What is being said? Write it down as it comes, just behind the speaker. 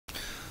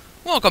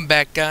Welcome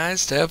back,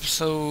 guys, to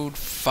episode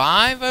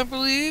 5, I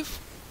believe,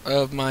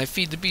 of my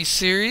Feed the Beast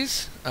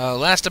series.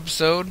 Last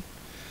episode,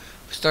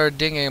 we started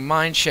digging a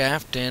mine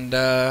shaft, and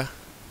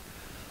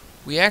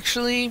we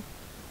actually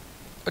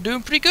are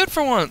doing pretty good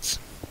for once.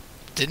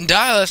 Didn't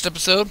die last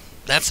episode.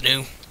 That's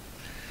new.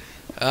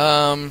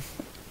 But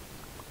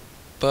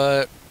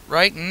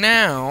right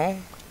now,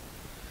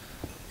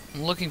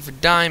 I'm looking for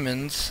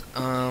diamonds,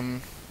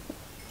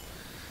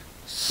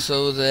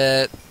 so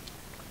that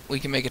we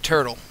can make a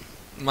turtle.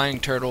 Mining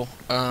turtle,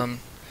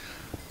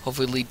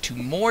 hopefully lead to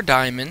more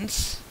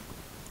diamonds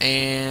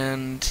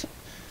and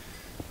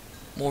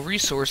more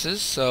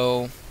resources,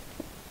 so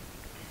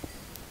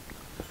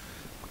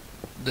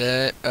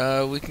that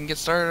we can get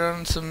started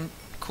on some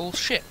cool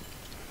shit.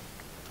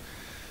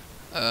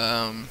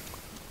 Don't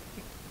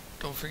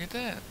forget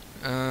that.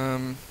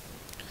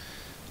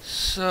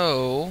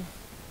 So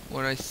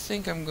what I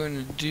think I'm going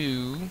to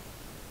do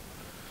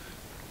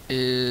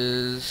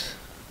is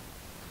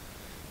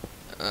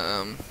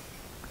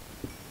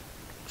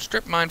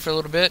strip mine for a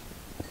little bit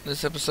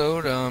this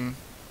episode.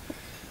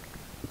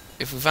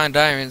 If we find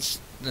diamonds,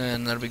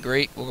 then that'll be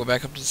great. We'll go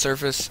back up to the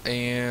surface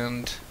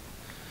and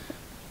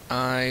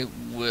I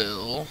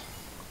will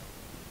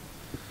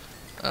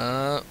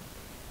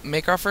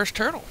make our first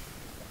turtle.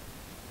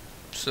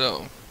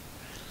 So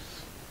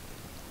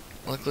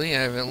luckily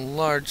I have a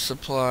large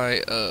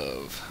supply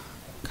of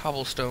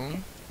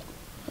cobblestone.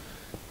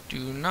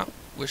 Do not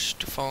wish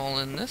to fall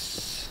in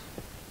this.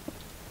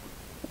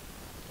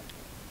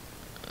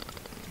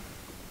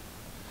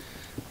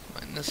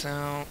 This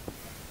out.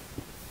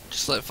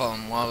 Just let it fall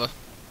in lava.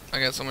 I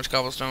got so much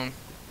cobblestone.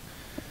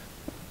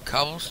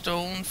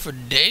 Cobblestone for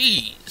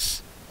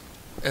days,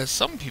 as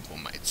some people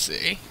might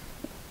say.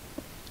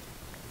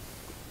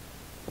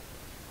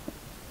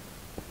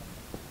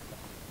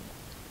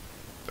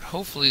 But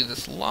hopefully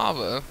this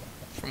lava,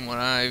 from what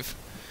I've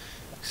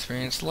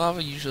experienced,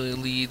 lava usually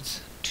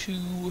leads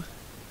to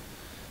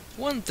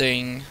one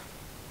thing,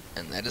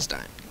 and that is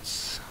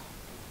diamonds.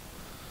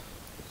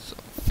 So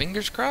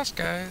fingers crossed,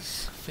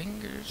 guys.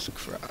 Fingers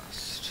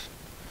crossed.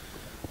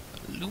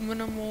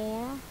 Aluminum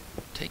ore.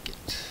 Take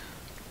it.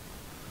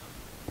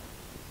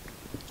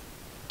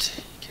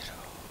 Take it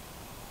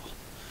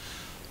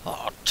all.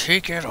 I'll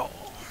take it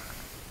all.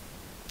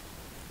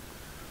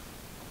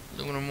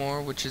 Aluminum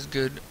ore, which is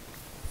good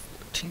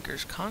for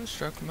Tinker's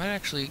Construct. Might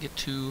actually get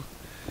to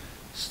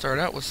start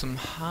out with some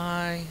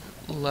high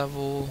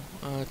level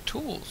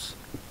tools.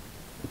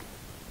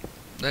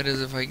 That is,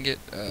 if I can get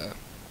a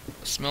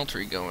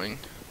smeltery going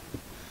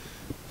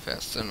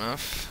fast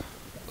enough.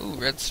 Ooh,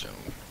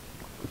 redstone.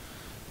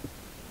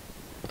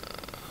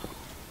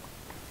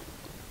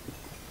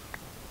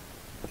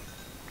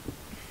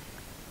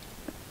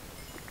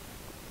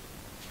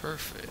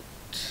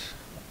 Perfect.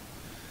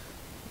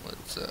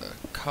 Let's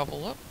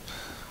cobble up.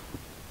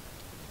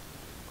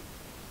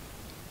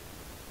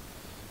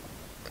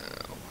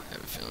 Oh, I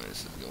have a feeling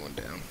this is going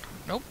down.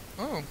 Nope.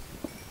 Oh.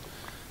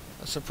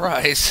 A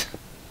surprise.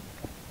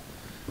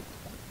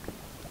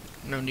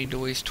 No need to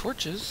waste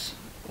torches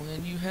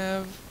when you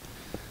have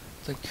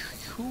the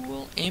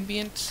cool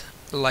ambient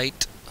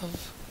light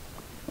of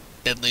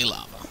deadly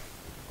lava.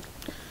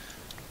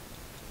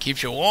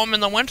 Keeps you warm in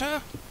the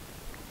winter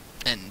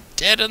and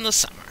dead in the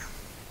summer.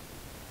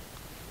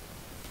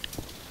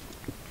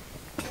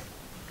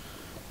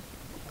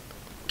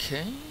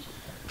 Okay.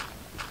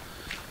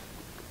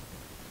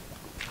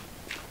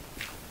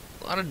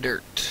 A lot of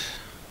dirt.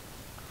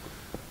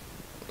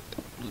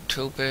 Blue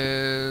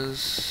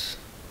topaz.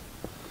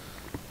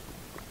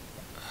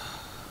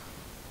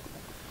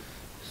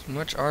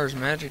 Much Ars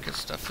Magica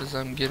stuff as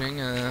I'm getting,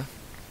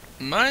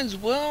 might as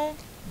well,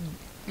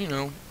 you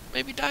know,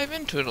 maybe dive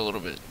into it a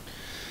little bit.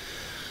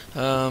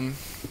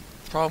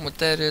 Problem with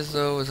that is,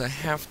 though, is I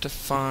have to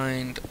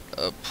find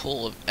a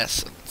pool of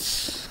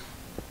essence.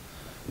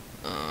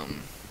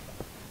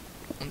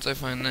 Once I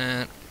find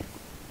that,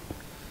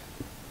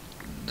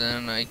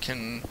 then I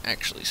can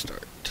actually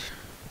start.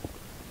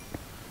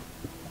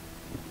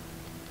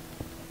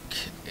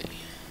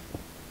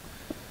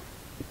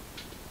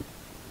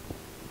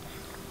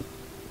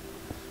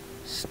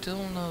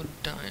 Still no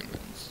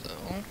diamonds,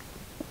 though.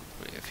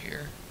 What do we have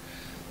here?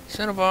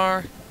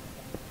 Cinnabar.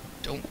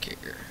 Don't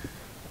care.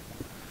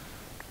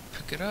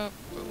 Pick it up,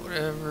 but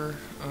whatever.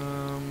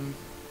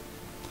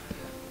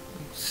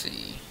 Let's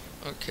see.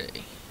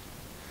 Okay.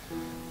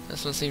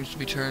 This one seems to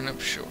be turning up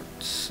short.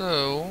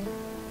 So,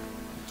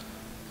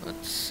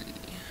 let's see.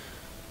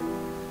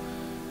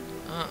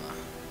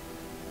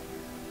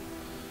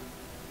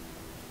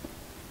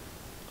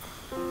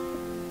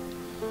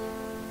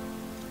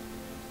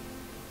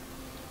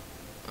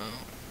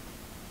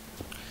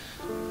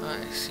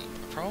 I see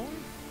the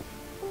problem.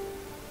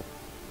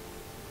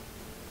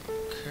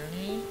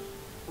 Okay.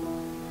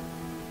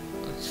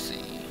 Let's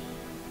see.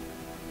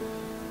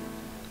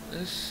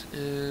 This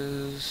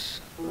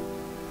is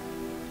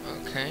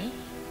okay.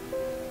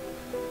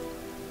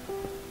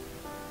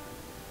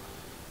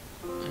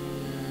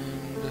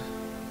 And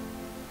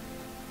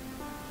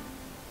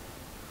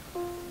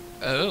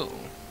oh,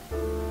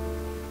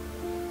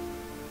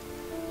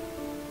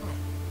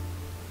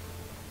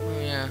 Oh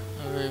yeah,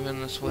 I've already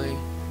been this way.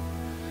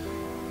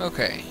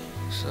 Okay,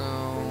 so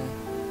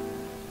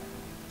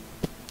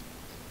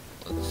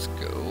let's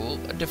go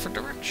a different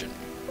direction.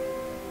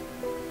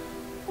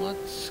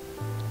 Let's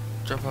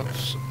drop off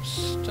some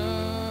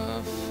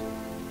stuff.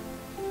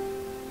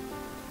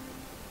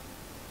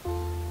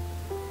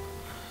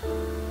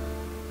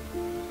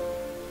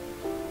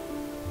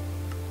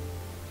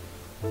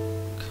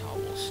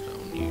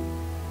 Cobblestone, you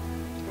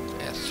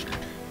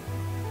bastard.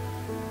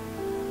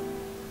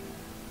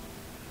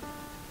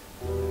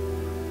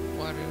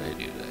 Why did I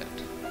do that?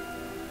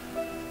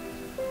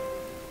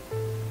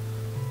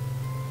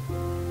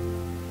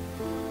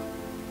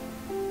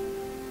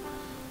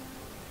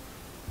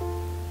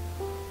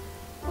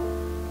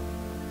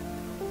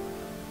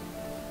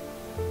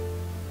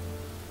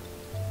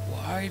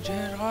 Why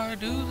did I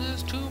do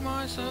this to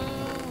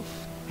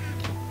myself?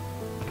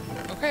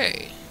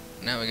 Okay,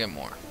 now we get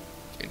more.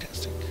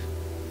 Fantastic.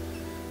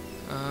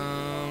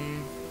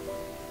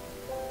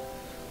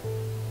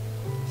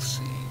 Let's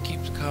see,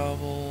 keep the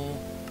cobble.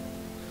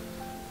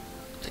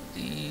 Take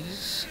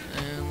these,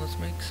 and let's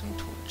make some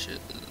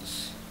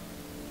torches.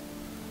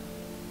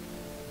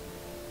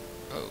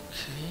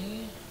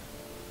 Okay.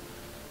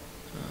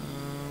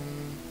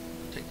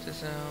 Take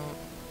this out.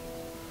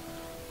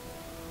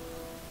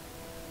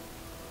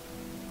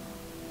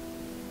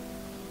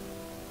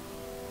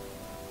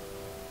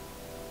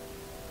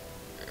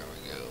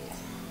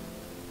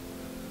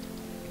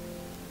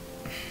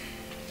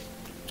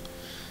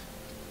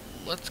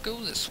 Let's go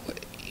this way.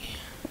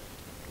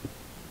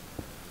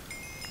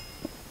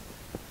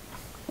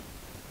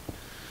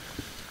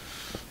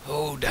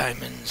 Oh,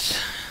 diamonds.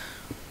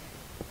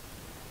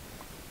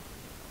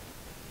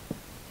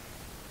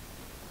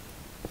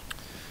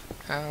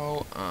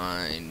 How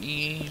I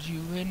need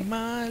you in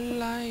my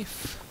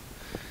life.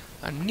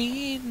 I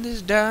need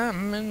these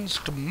diamonds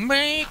to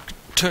make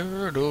a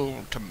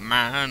turtle to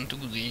mine to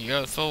the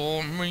earth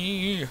for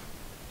me.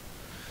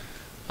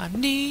 I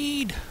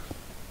need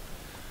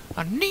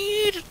a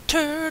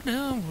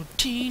turtle, a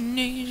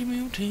teenage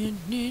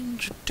mutant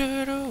ninja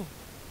turtle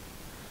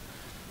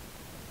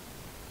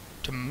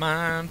to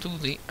mine to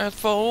the earth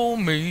for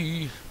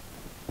me.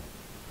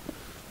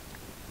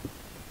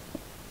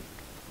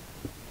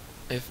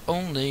 If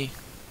only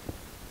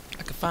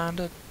I could find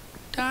a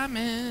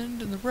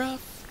diamond in the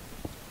rough.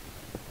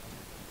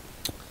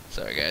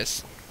 Sorry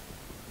guys,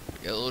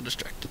 got a little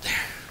distracted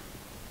there.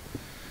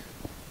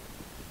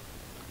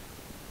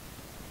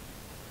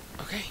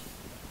 Okay.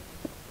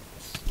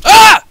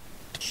 Ah!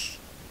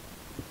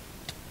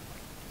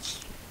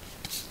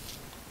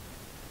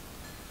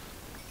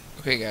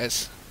 Okay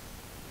guys,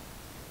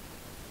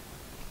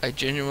 I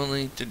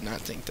genuinely did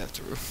not think that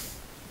through.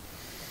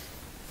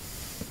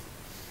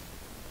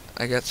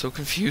 I got so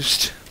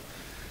confused,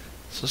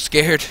 so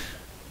scared.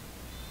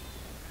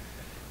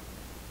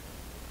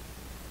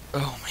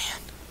 Oh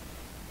man,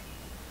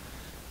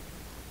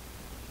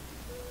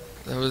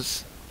 that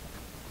was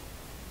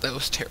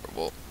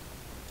terrible.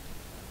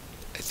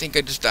 I think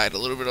I just died a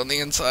little bit on the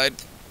inside.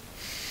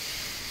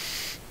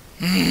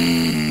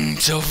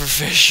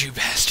 Silverfish, you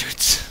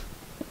bastards.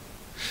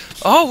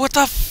 Oh, what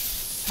the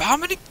how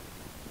many?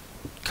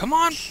 Come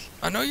on,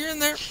 I know you're in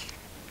there.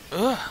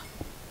 Ugh.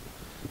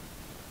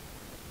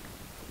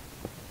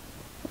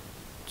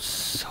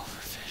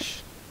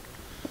 Silverfish.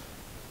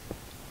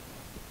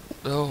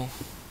 Oh.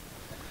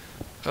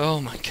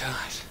 Oh my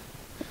god.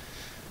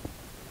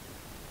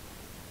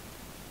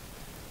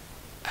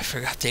 I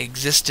forgot they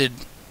existed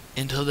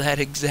until that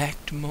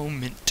exact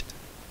moment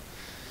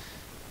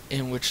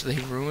in which they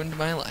ruined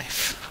my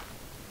life.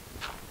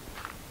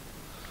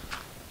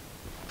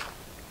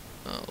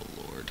 Oh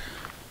Lord.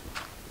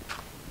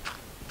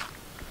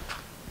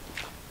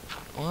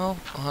 Well,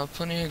 I'll have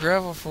plenty of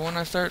gravel for when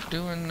I start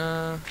doing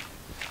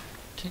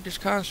Tinker's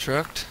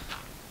Construct.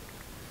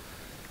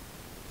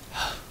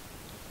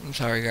 I'm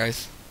sorry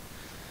guys.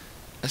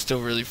 I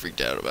still really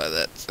freaked out about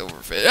that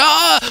silverfish.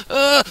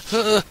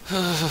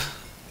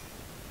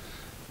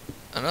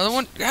 Another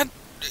one? God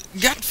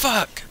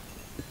fuck!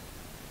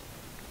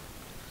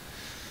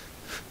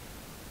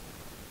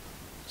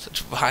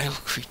 Such vile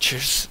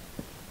creatures.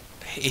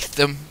 I hate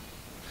them.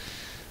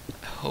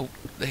 I hope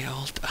they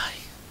all die.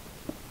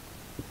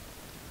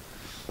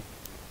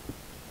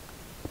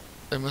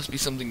 There must be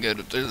something good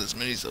if there's this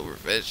many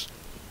silverfish.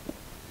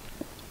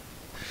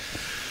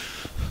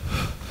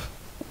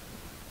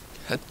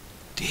 God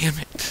damn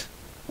it.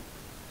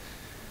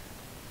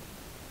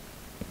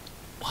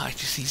 Why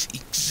do these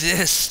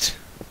exist?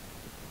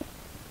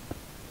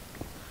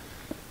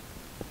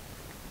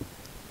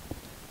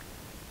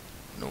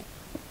 Nope.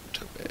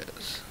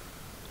 Topaz.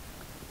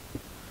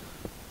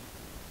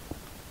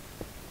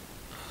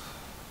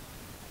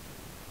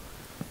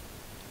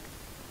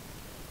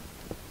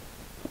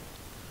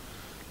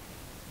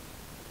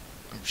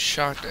 I'm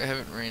shocked I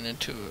haven't ran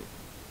into a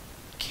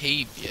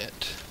cave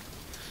yet.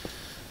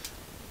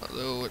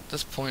 Although at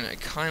this point I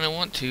kinda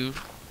want to,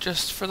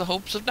 just for the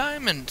hopes of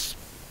diamonds.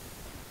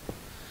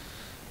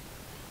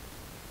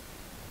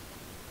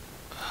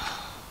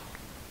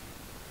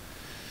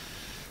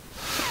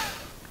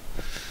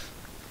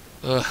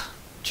 Ugh,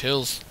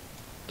 chills.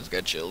 It's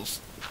got chills.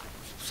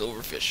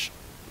 Silverfish.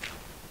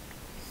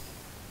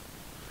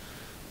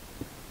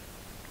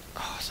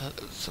 Oh, is that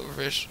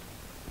silverfish?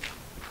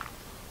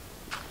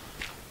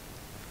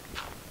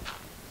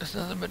 It's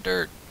nothing but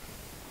dirt.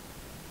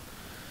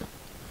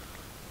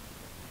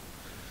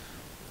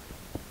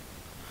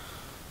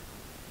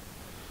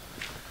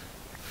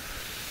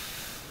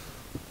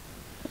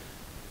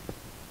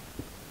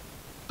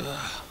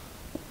 Ugh.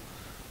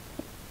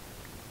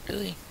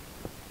 Really?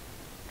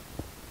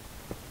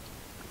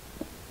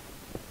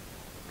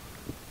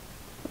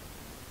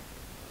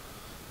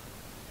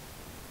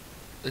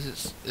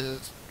 Is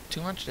it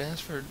too much to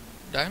ask for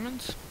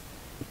diamonds?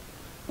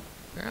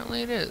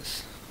 Apparently it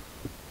is.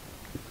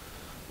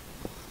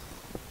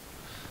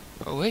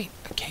 Oh wait,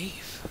 a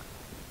cave.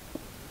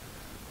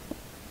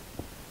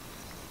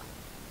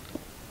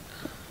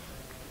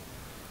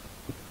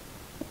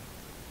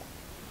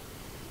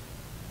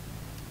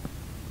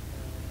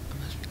 That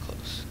must be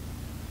close.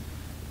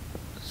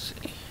 Let's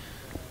see.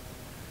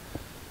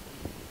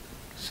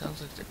 Sounds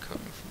like they're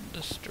coming from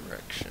this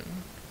direction.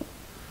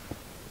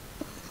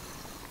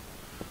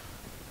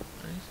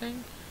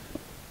 Anything?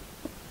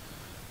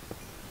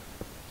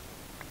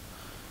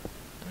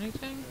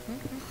 Anything?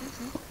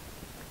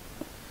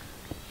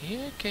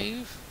 Yeah,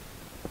 cave.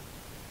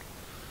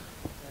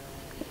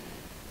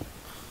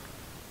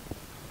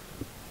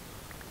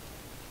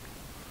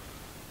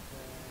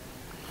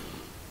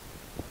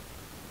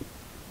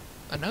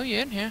 I know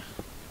you're in here.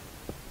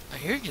 I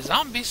hear you,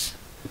 zombies.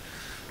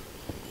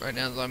 Right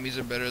now, zombies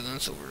are better than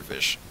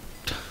silverfish.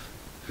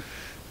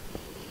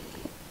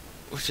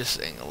 Which is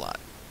saying a lot.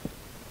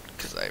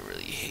 Because I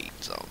really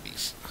hate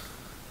zombies.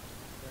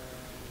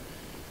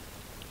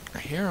 I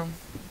hear them.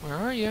 Where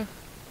are you?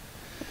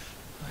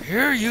 I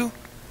hear you.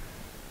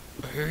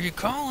 I hear you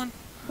calling.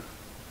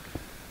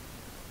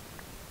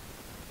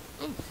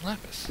 Ooh,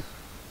 lapis.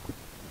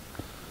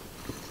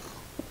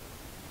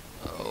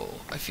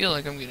 Oh, I feel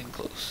like I'm getting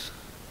close.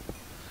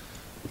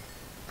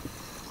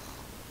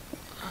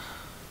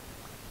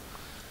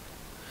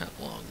 How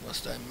long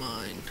must I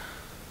mine?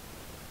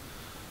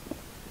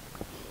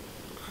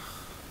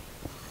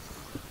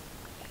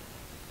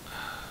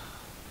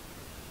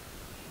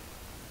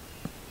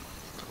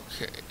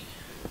 Okay.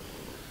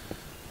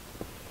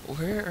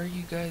 Where are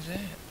you guys at?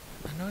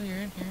 I know you're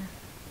in here.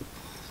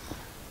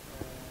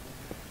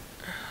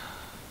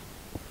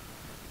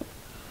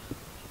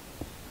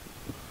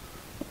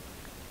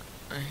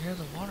 I hear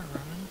the water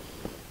running.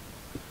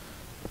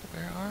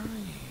 Where are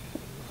you?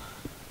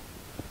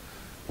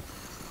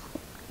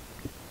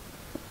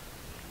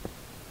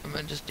 Am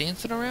I just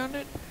dancing around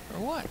it?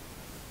 Or what?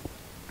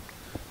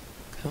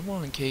 Come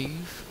on,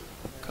 cave.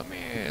 Come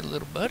here,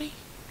 little buddy.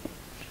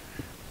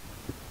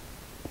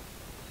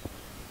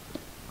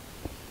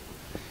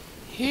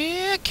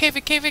 Here,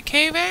 cavey, cavey,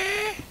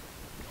 cavey!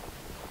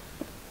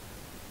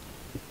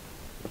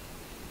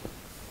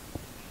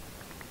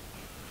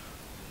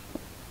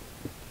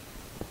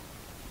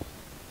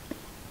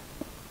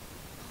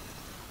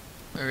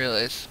 I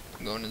realize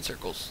I'm going in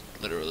circles,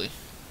 literally.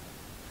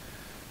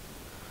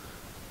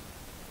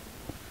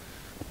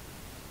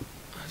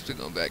 I have to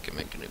go back and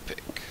make a new pick.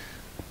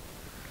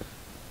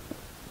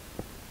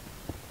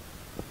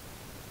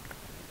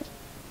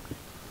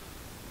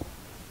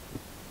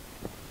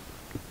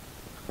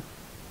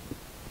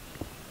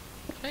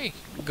 Hey,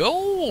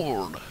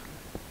 gold!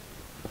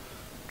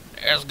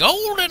 There's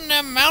gold in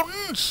them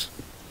mountains!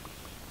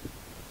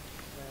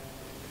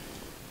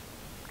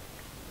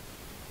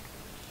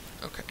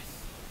 Okay.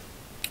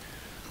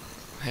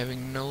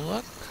 Having no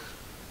luck.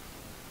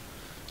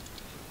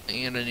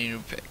 And I need a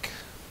new pick.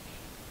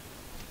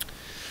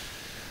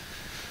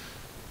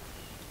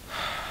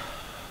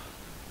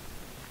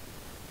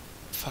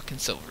 Fucking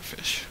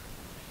silverfish.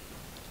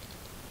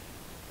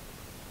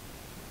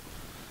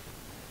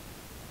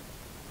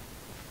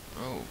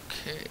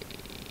 Okay.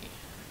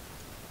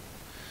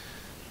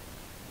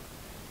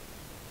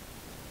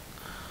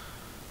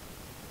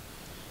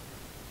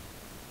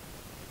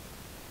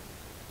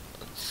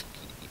 Let's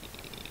get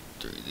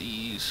 3 of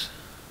these.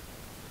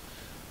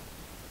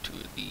 2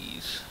 of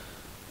these.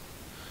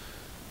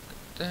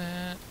 Got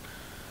that.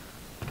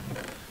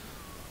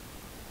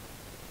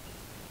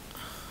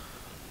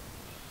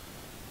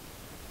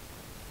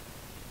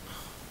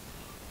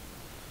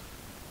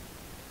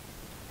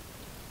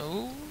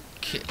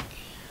 Okay.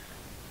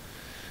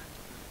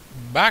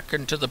 Back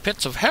into the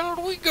pits of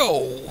hell we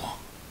go.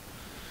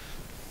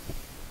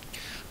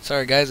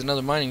 Sorry guys,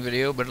 another mining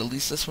video, but at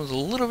least this one's a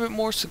little bit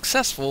more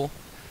successful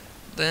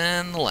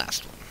than the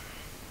last one.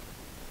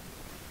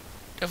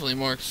 Definitely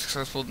more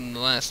successful than the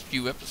last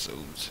few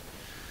episodes.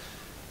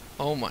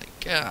 Oh my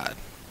god.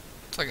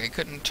 It's like I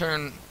couldn't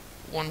turn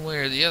one way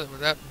or the other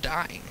without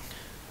dying.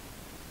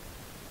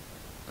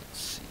 Let's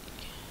see.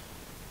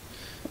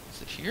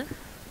 Is it here?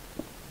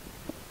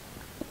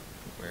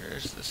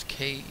 Where's this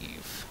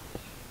cave?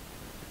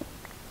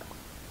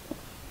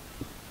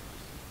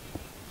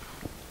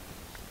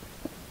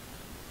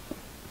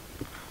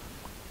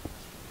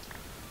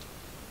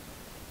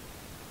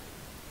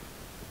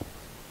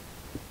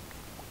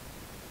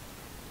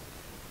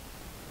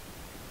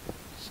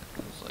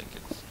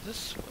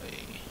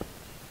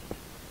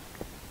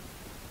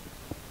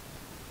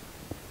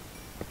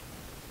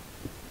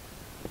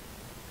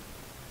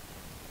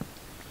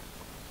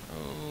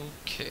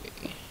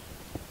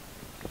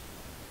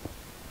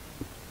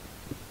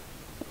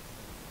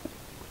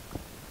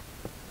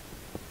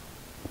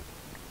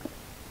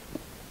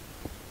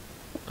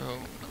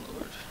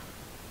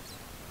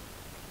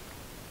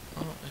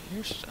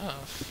 your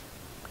stuff.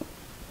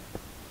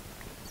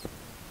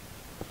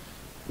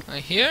 I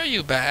hear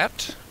you,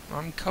 Bat.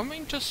 I'm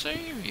coming to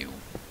save you.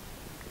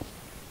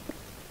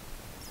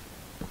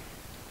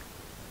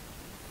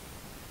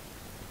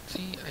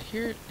 See, I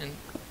hear it, and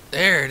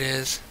there it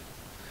is.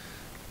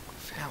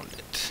 Found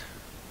it.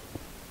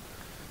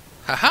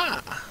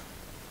 Haha!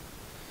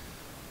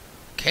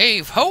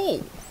 Cave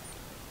hole!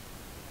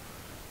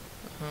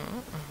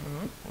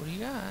 What do you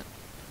got?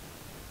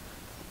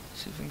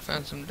 See if we can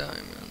find some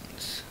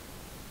diamonds.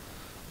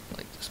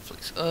 Light this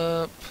place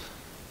up.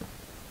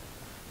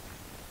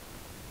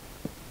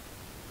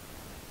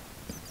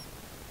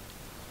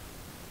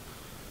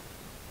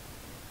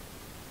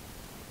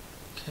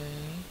 Okay.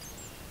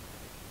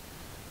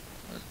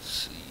 Let's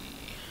see.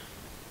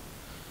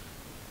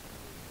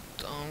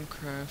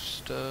 Domcraft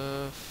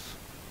stuff.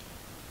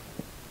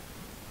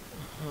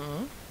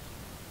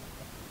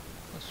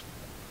 Let's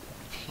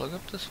plug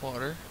up this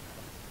water.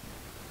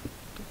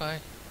 Goodbye.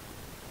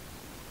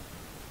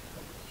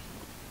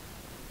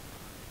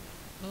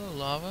 Oh,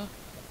 lava.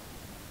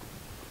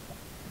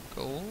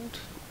 Gold.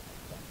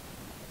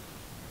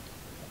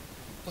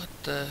 What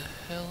the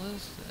hell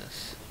is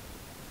this?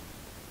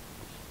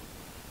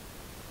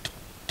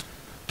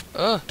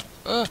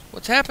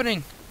 What's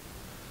happening?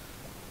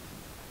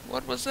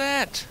 What was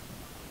that?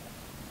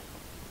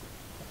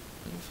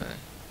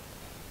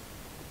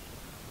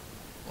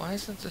 Why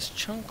isn't this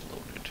chunk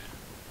loaded?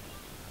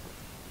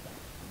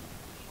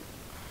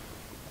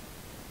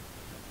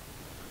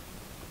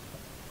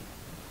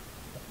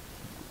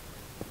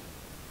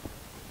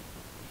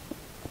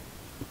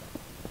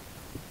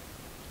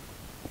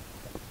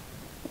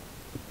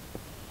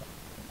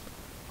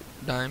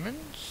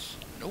 Diamonds?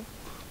 Nope.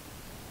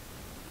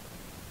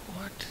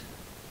 What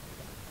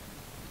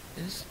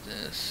is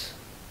this?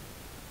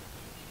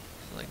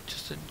 Like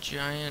just a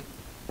giant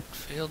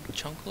failed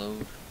chunk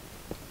load?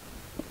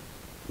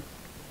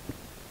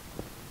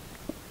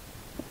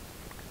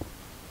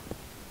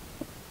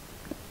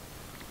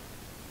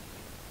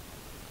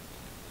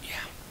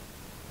 Yeah.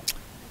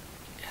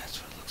 Yeah,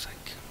 that's what it looks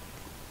like.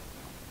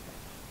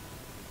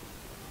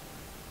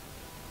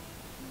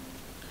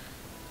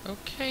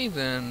 Okay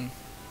then.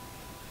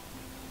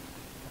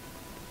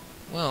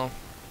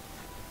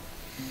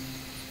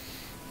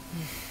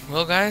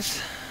 Well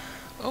guys,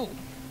 oh,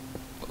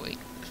 but wait,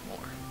 there's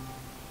more.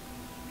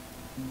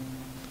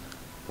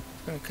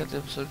 I'm gonna cut the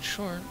episode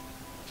short,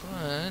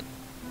 but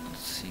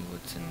let's see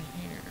what's in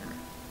here.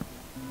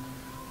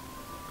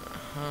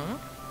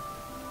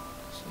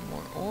 Some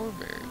more ore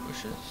berry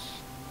bushes.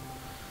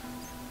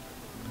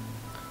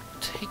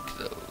 Take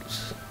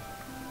those.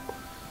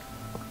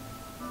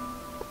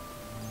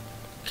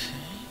 Okay.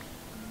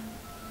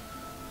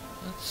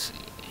 Let's see.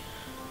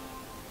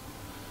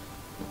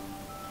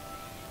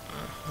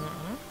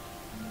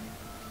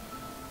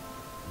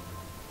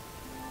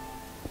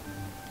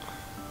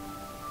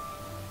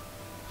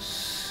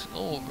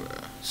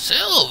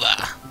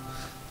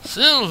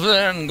 Silver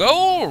and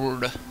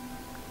gold.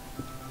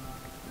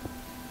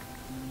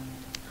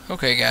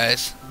 Okay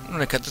guys, I'm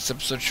gonna cut this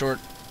episode short.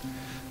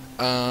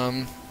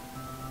 If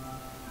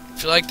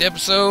you liked the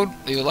episode,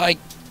 leave a like,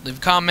 leave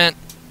a comment,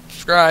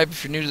 subscribe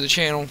if you're new to the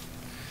channel.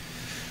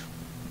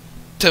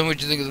 Tell me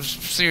what you think of the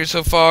series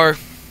so far,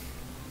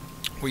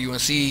 what you want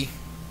to see,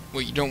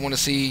 what you don't want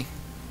to see,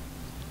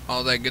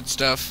 all that good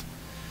stuff.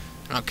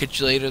 And I'll catch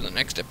you later in the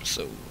next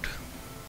episode.